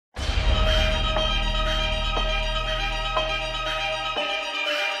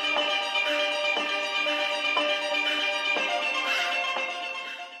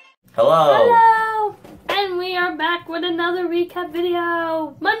Hello. Hello. And we are back with another recap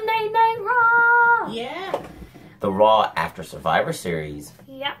video. Monday Night Raw. Yeah. The Raw after Survivor Series.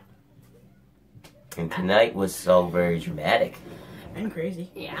 Yeah. And tonight was so very dramatic. And crazy.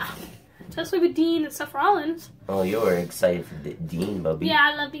 Yeah. Especially with Dean and Seth Rollins. Oh, you were excited for Dean, Bubby. Yeah,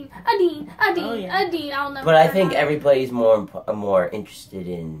 I love Dean. A Dean. Oh, yeah. Dean. I'll never. But I think everybody's more interested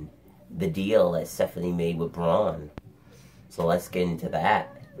in the deal that Stephanie made with Braun. So let's get into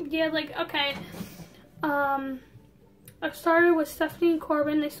that. Yeah, like, okay. I started with Stephanie and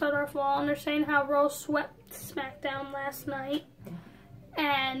Corbin. They started off well, and they're saying how Raw swept SmackDown last night.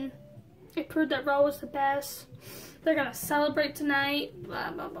 And it proved that Raw was the best. They're gonna celebrate tonight.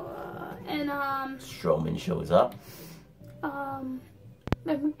 Blah, blah, blah. And, Strowman shows up.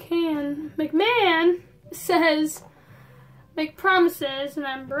 McMahon says, make promises, and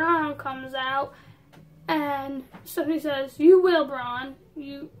then Braun comes out. And Stephanie says, you will, Braun.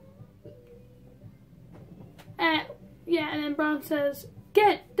 And then Braun says,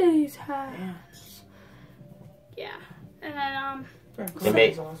 get these hats. Yeah. And then,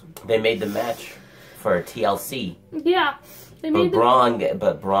 They made the match for TLC. yeah. But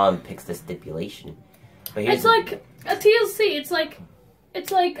Braun picks the stipulation. But It's like a TLC.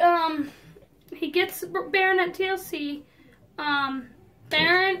 It's like, he gets Baron at TLC.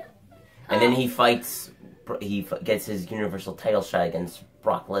 Baron. And then he fights. He gets his Universal title shot against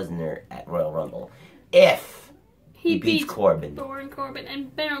Brock Lesnar at Royal Rumble. If he beats Corbin. Baron Corbin.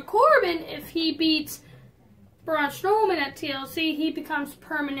 And Baron Corbin, if he beats Braun Strowman at TLC, he becomes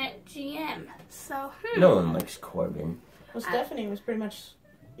permanent GM. So, No one likes Corbin. Well, Stephanie was pretty much,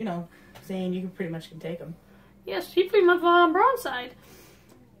 saying you pretty much can take him. Yes, she pretty much was on Braun's side.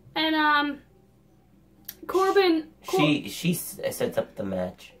 And, Corbin... She sets up the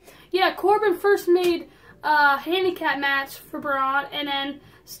match. Yeah, Corbin first made a handicap match for Braun, and then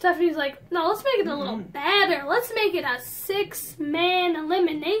Stephanie's like, no, let's make it a little better. Let's make it a 6-man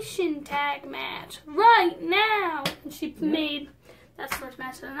elimination tag match right now. And she made, that's the first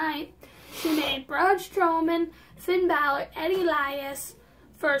match of the night, she made Braun Strowman, Finn Balor, Eddie Elias,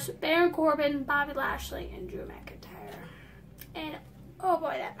 first Baron Corbin, Bobby Lashley, and Drew McIntyre. And, oh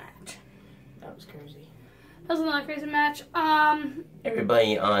boy, that match. That was crazy. That was another crazy match.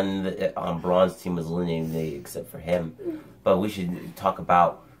 Everybody on Braun's team was eliminated except for him. But we should talk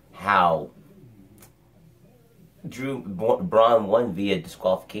about how Braun won via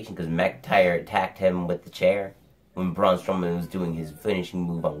disqualification because McIntyre attacked him with the chair when Braun Strowman was doing his finishing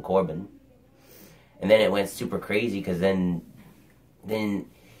move on Corbin. And then it went super crazy because then the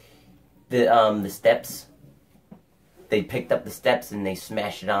steps. They picked up the steps and they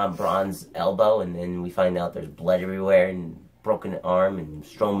smashed it on Braun's elbow, and then we find out there's blood everywhere and broken arm, and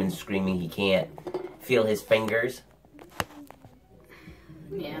Strowman screaming he can't feel his fingers.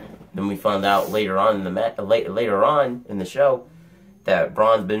 Yeah. Then we found out later on in the show that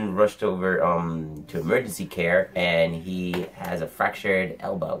Braun's been rushed over to emergency care, and he has a fractured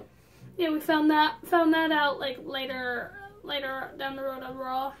elbow. Yeah, we found that out like later down the road on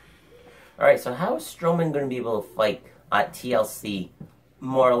Raw. All right, so how is Strowman going to be able to fight at TLC,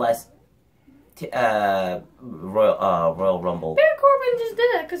 more or less, Royal Rumble? Baron Corbin just did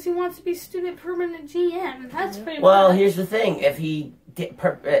that because he wants to be stupid permanent GM. That's pretty Well, much. here's the thing: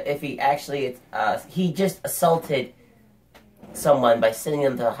 he just assaulted someone by sending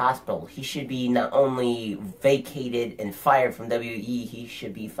them to the hospital. He should be not only vacated and fired from WWE, he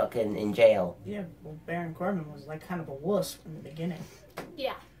should be fucking in jail. Yeah, well, Baron Corbin was like kind of a wuss in the beginning.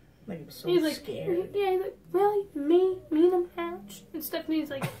 Yeah. Like he was so He's like, scared. yeah, he's like, really? Me in a match? And Stephanie's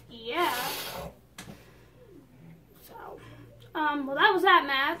like, yeah. So, well, that was that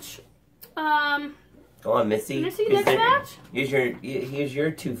match. Go on, Missy. Missy, next match? Here's your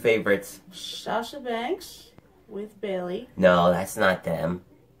two favorites. Sasha Banks with Bailey. No, that's not them.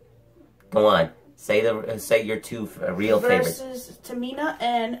 Go on. Say your two real favorites. Versus Tamina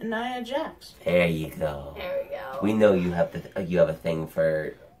and Nia Jax. There you go. There we go. We know you have a thing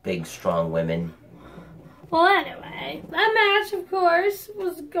for big, strong women. Well, anyway, that match, of course,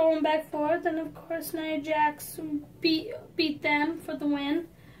 was going back and forth, and of course, Nia Jax beat them for the win.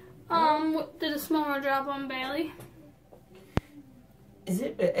 Did a smaller job on Bailey.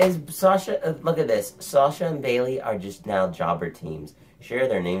 Is Sasha? Look at this. Sasha and Bailey are just now jobber teams. Sure,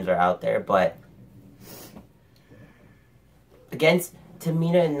 their names are out there, but against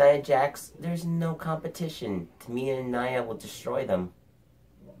Tamina and Nia Jax, there's no competition. Tamina and Nia will destroy them.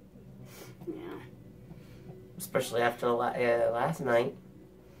 Yeah. Especially after last night.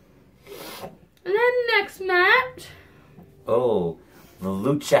 And then next match. Oh, the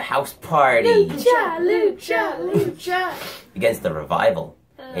Lucha House Party. Lucha. Against the Revival.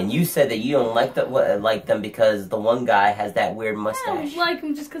 And you said that you don't like them because the one guy has that weird I mustache. don't like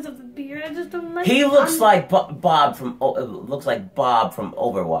him just because of the beard. I just don't like He him. looks like Bob from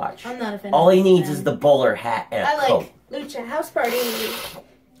Overwatch. I'm not a fan. All he of needs them. is the bowler hat and a I coat. like Lucha House Party.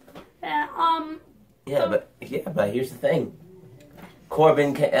 Yeah, But here's the thing.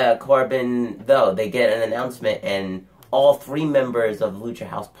 Corbin, though, they get an announcement, and all 3 members of Lucha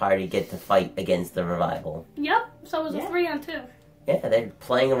House Party get to fight against the Revival. Yep. So it was a 3-on-2. Yeah, they're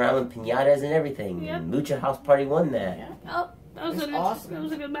playing around with piñatas and everything. Yep. And Lucha House Party won that. Yeah. Oh, that was awesome. That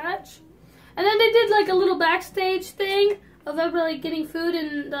was a good match. And then they did like a little backstage thing of everybody getting food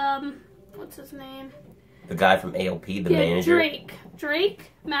and what's his name? The guy from AOP, the manager.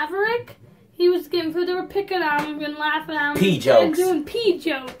 Drake Maverick. He was getting food. They were picking on him and laughing at him. Pee jokes. And doing pee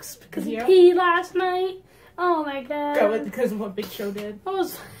jokes because he Yep. peed last night. Oh my god. Because of what Big Show did. That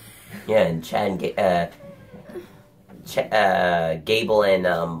was. Yeah, and Gable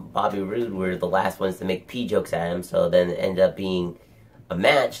and Bobby Roode were the last ones to make pee jokes at him, so then it ended up being a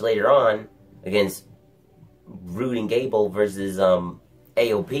match later on against Roode and Gable versus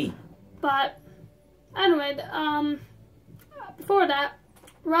AOP. But anyway, before that,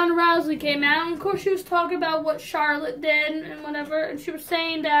 Ronda Rousey came out, and of course she was talking about what Charlotte did and whatever, and she was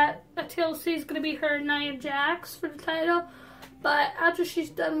saying that TLC is going to be her and Nia Jax for the title, but after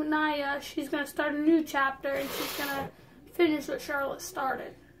she's done with Nia, she's going to start a new chapter, and she's going to finish what Charlotte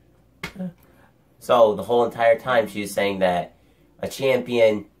started. So the whole entire time she was saying that a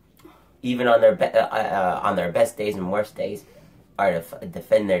champion, even on their best days and worst days, are to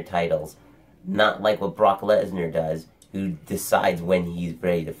defend their titles, not like what Brock Lesnar does, who decides when he's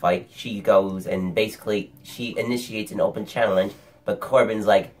ready to fight. She goes and basically she initiates an open challenge, but Corbin's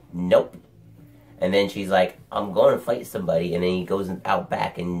like, nope. And then she's like, I'm going to fight somebody, and then he goes out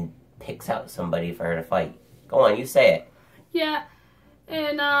back and picks out somebody for her to fight. Go on, you say it. Yeah,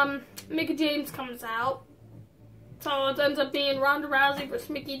 and Mickie James comes out, so it ends up being Ronda Rousey versus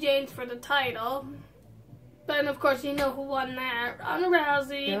Mickie James for the title. But of course, you know who won that? Ronda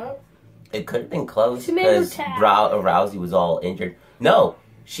Rousey. Yep. It could have been close She made her because tap. Rousey was all injured. No,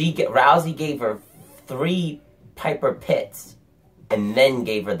 Rousey gave her 3 Piper Pits, and then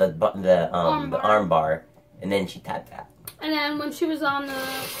gave her the arm bar, and then she tapped out. And then when she was on the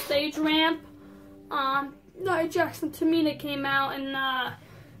stage ramp, Nia Jax and Tamina came out, and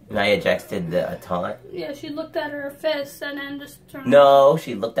Nia Jax did the taunt. yeah, she looked at her fist and then just turned. No,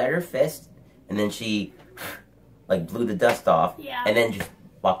 she looked at her fist, and then she like blew the dust off, Yeah. and then just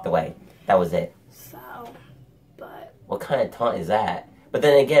walked away. That was it. So, but What kind of taunt is that? But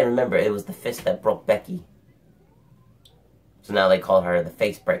then again, remember, it was the fist that broke Becky. So now they call her the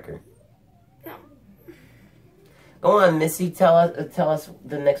face breaker. no. Go on, Missy. Tell us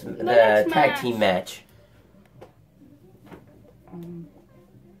the next next tag match. team match.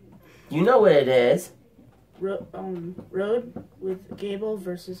 You know what it is. Road with Gable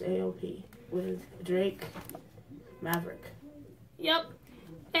versus AOP with Drake Maverick. Yep.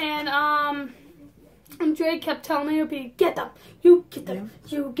 And Drake kept telling AOP, get them, you get them,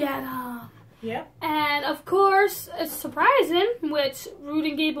 you get them. Yep. And of course, it's surprising, which Roode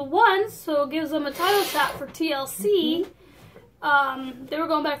and Gable won, so it gives them a title shot for TLC. They were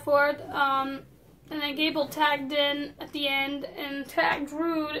going back and forth, and then Gable tagged in at the end and tagged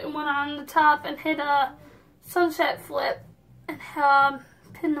Roode and went on the top and hit a sunset flip and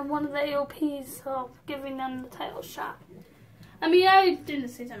pinned one of the AOPs, so giving them the title shot. I mean, I didn't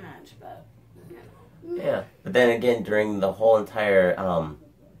see the match, but you know. Yeah. But then again, during the whole entire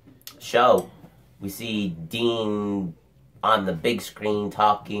show, we see Dean on the big screen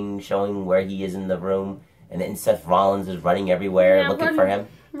talking, showing where he is in the room, and then Seth Rollins is running everywhere looking for him.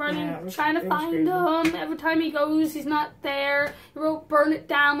 Running, Yeah, trying to find him. Every time he goes, he's not there. He wrote "burn it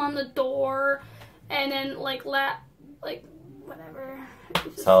down" on the door, and then whatever.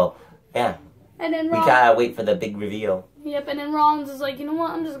 So yeah, And then we Rollins, gotta wait for the big reveal. yep. And then Rollins is like, you know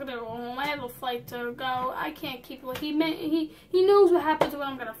what? I'm just gonna go home. I have a flight to go. I can't keep. He knows what happens when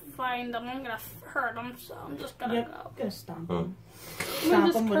I'm gonna find him. I'm gonna hurt him. So I'm just gonna go. Gonna stomp Hmm. him. I'm gonna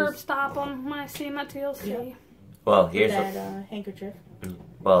just him with curb his- stop him when I see him at TLC. Yep. Well, With here's that handkerchief.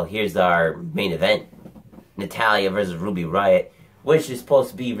 here's our main event: Natalya versus Ruby Riott, which is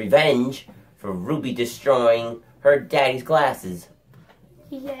supposed to be revenge for Ruby destroying her daddy's glasses.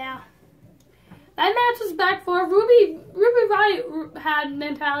 Yeah. That match was back for Ruby Riott had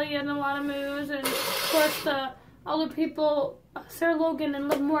Natalya in a lot of moves, and of course the other people, Sarah Logan and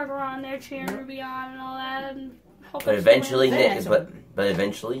Liv Morgan were on there cheering Ruby on and all that, and hoping But she eventually, wins. but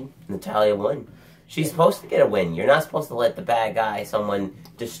eventually, Natalya won. She's supposed to get a win. You're not supposed to let the bad guy, someone,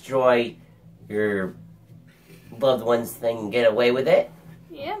 destroy your loved one's thing and get away with it.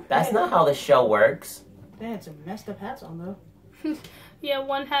 Yeah. That's not how the show works. They had some messed up hats on though. Yeah,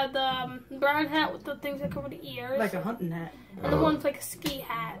 one had the brown hat with the things that cover the ears. Like a hunting hat. And the one's like a ski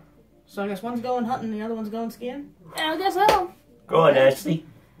hat. So I guess one's going hunting, the other one's going skiing? I guess so. Go on, Ashley.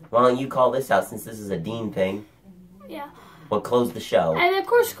 Why don't you call this out since this is a Dean thing? Yeah. What closed the show? And of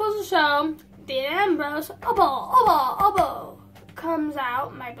course, close the show. Dean Ambrose, Obo, comes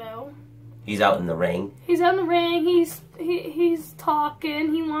out, my boo. He's out in the ring. He's out in the ring. He's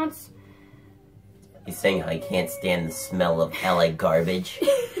talking. He wants. He's saying how he can't stand the smell of LA garbage.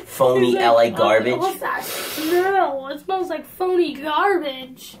 Phony LA garbage. What's that smell? It smells like phony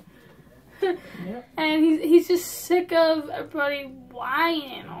garbage. Yep. And he's just sick of everybody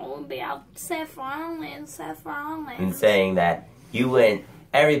whining about Seth Rollins. And saying that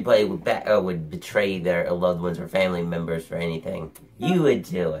everybody would betray their loved ones or family members for anything. You would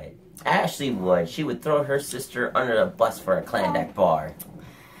do it. Ashley would. She would throw her sister under the bus for a Klondike bar.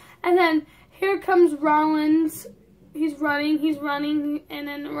 And then here comes Rollins. He's running, and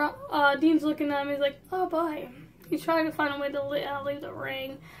then Dean's looking at him. He's like, oh boy. He's trying to find a way to leave the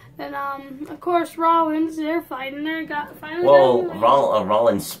ring. And of course, Rollins, they're fighting. Well,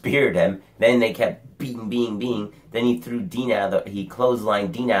 Rollins speared him. Then they kept beating. Then he threw Dean he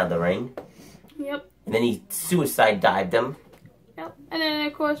clotheslined Dean out of the ring. Yep. And then he suicide dived him. Yep. And then,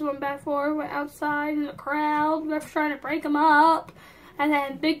 of course, went outside in the crowd. Refs trying to break him up. And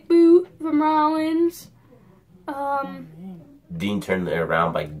then big boot from Rollins. Dean turned it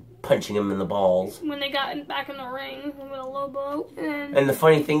around by punching him in the balls. When they got back in the ring with a low blow. And the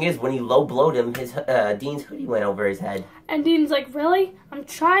funny thing is, when he low blowed him, Dean's hoodie went over his head. And Dean's like, really? I'm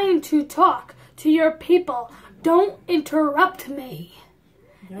trying to talk to your people. Don't interrupt me.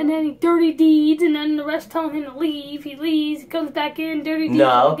 Yep. And then he dirty deeds, and then the rest telling him to leave. He leaves, he comes back in, dirty deeds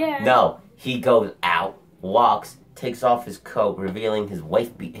again. No. He goes out, walks, takes off his coat, revealing his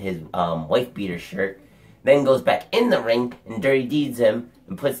wife beater shirt, then goes back in the ring and dirty deeds him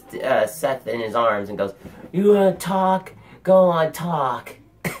and puts Seth in his arms and goes, you want to talk? Go on, talk.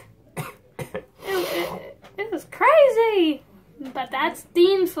 It was crazy. But that's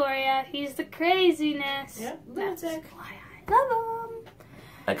Dean for you. He's the craziness. Yep, that's why I love him.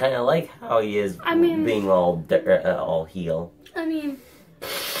 I kind of like how he is being all heel. I mean,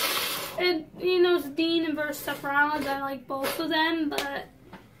 it's Dean and versus Seth Rollins. I like both of them, but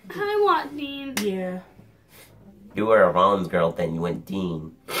I want Dean. Yeah. You were a Rollins girl, then you went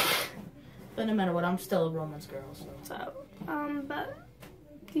Dean. But no matter what, I'm still a Rollins girl, so. But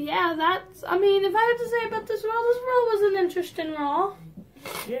yeah, if I had to say about this Raw was an interesting Raw.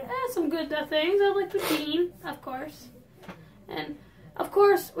 Yeah. It had some good things. I liked the Dean, of course. And, of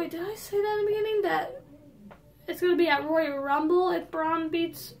course, wait, did I say that in the beginning? That it's going to be at Royal Rumble if Braun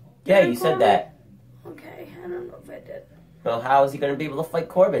beats Yeah, you said that. Okay, I don't know if I did. Well, how is he going to be able to fight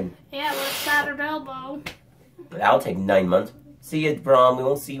Corbin? Yeah, with a shattered elbow. That'll take 9 months. See you, Braun.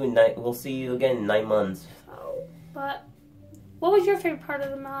 We'll see you again in 9 months. So, but what was your favorite part of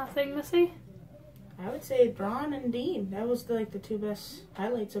the thing, Missy? I would say Braun and Dean. That was the two best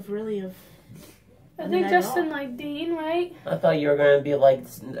highlights of. I think Justin liked Dean, right? I thought you were going to be like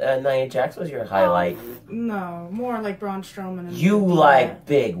Nia Jax was your highlight. No, more like Braun Strowman. And you like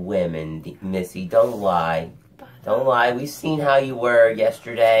big women, Missy. Don't lie. Don't lie. We've seen how you were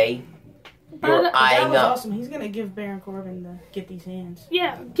yesterday. You're eyeing up. That was awesome. He's gonna give Baron Corbin the get these hands.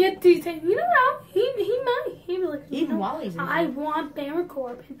 Yeah, get these hands. You know, he might. He be like, even while he's in I want Baron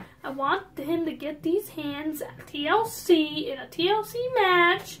Corbin. I want him to get these hands at TLC in a TLC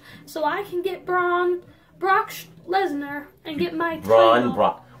match, so I can get Brock Lesnar and get my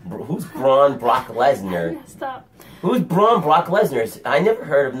title. Who's Braun Brock Lesnar? Stop. Who's Braun Brock Lesnar? I never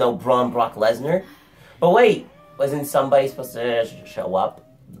heard of no Braun Brock Lesnar. But wait, wasn't somebody supposed to show up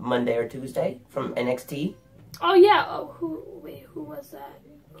Monday or Tuesday from NXT? Oh yeah. Oh, who was that?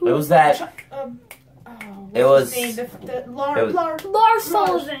 It was that. It was Lars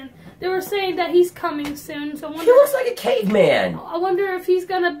Sullivan. They were saying that he's coming soon. So he looks like a caveman. I wonder if he's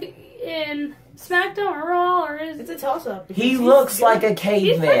gonna be in SmackDown or Raw or is it's a toss up. He looks like a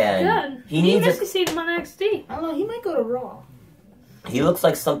caveman. He's good. He needs to see him on NXT. I don't know. He might go to Raw. He looks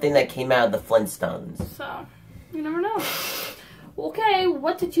like something that came out of the Flintstones. So you never know. Okay,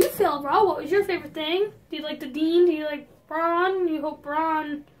 what did you feel, Raw? What was your favorite thing? Do you like the Dean? Do you like Braun? Do you hope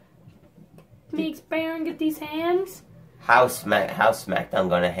Braun makes Baron get these hands? How's SmackDown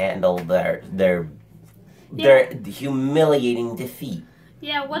going to handle their humiliating defeat?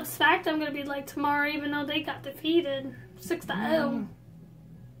 Yeah, what's SmackDown going to be like tomorrow? Even though they got defeated 6-0,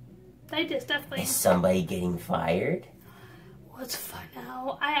 they just definitely. Is somebody getting fired? What's fun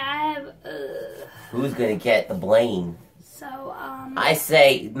now? I have. Who's going to get the blame? So, I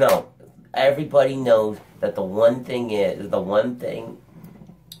say no. Everybody knows that the one thing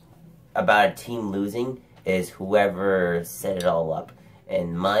about a team losing is whoever set it all up.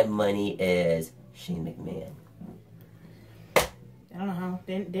 And my money is Shane McMahon. I don't know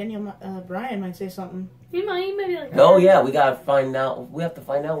how. Brian might say something. he might be like, Oh yeah, we gotta find out. We have to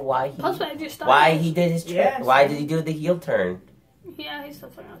find out why he did his trick. Yes. Why did he do the heel turn? Yeah, he's still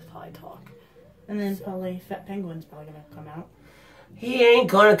gonna probably talk. And then probably Fat Penguin's probably gonna come out. He ain't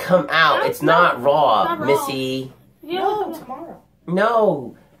gonna come out. It's not Raw, Not Raw. Missy. No, tomorrow.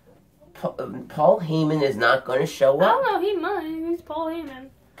 No. Paul Heyman is not gonna show I up. don't know, he might. He's Paul Heyman.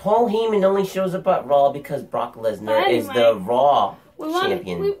 Paul Heyman only shows up at Raw because Brock Lesnar But is anyway, the Raw We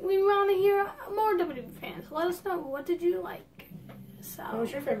champion. want to hear more WWE fans. Let us know, what did you like? So, What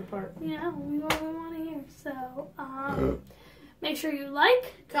was your favorite part? yeah, we want to hear. So, make sure you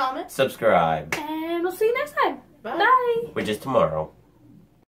like, Comment. Subscribe. and we'll see you next time. Bye. Bye. Which is tomorrow.